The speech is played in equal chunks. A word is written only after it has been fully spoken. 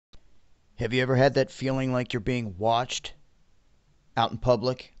Have you ever had that feeling like you're being watched out in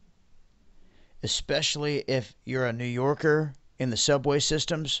public? Especially if you're a New Yorker in the subway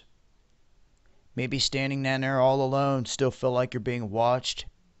systems? Maybe standing down there all alone, still feel like you're being watched?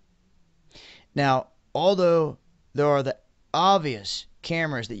 Now, although there are the obvious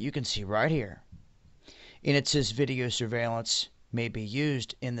cameras that you can see right here, and it says video surveillance may be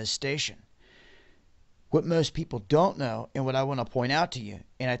used in this station, what most people don't know, and what I want to point out to you,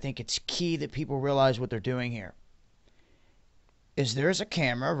 and I think it's key that people realize what they're doing here, is there's a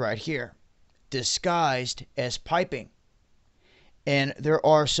camera right here, disguised as piping. And there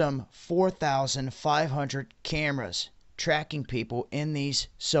are some 4,500 cameras tracking people in these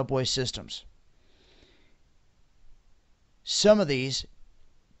subway systems. Some of these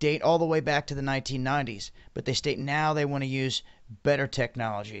date all the way back to the 1990s, but they state now they want to use better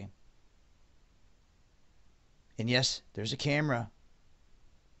technology. And yes, there's a camera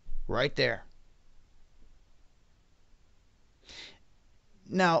right there.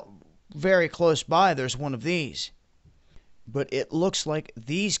 Now, very close by, there's one of these. But it looks like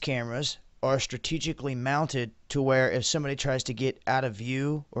these cameras are strategically mounted to where if somebody tries to get out of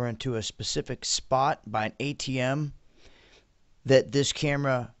view or into a specific spot by an ATM that this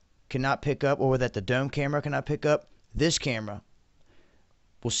camera cannot pick up, or that the dome camera cannot pick up, this camera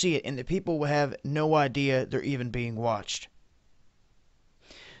will see it, and the people will have no idea they're even being watched.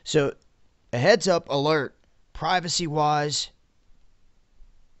 So, a heads up alert, privacy wise.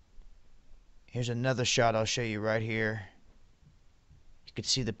 Here's another shot I'll show you right here. You can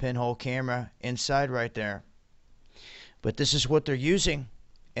see the pinhole camera inside right there. But this is what they're using,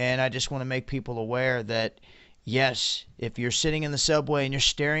 and I just want to make people aware that yes, if you're sitting in the subway and you're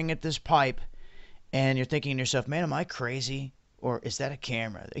staring at this pipe and you're thinking to yourself, man, am I crazy? Or is that a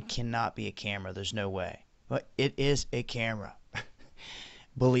camera? It cannot be a camera. There's no way. But it is a camera.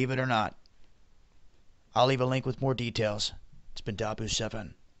 Believe it or not. I'll leave a link with more details. It's been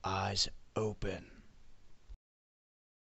Dabu7. Eyes open.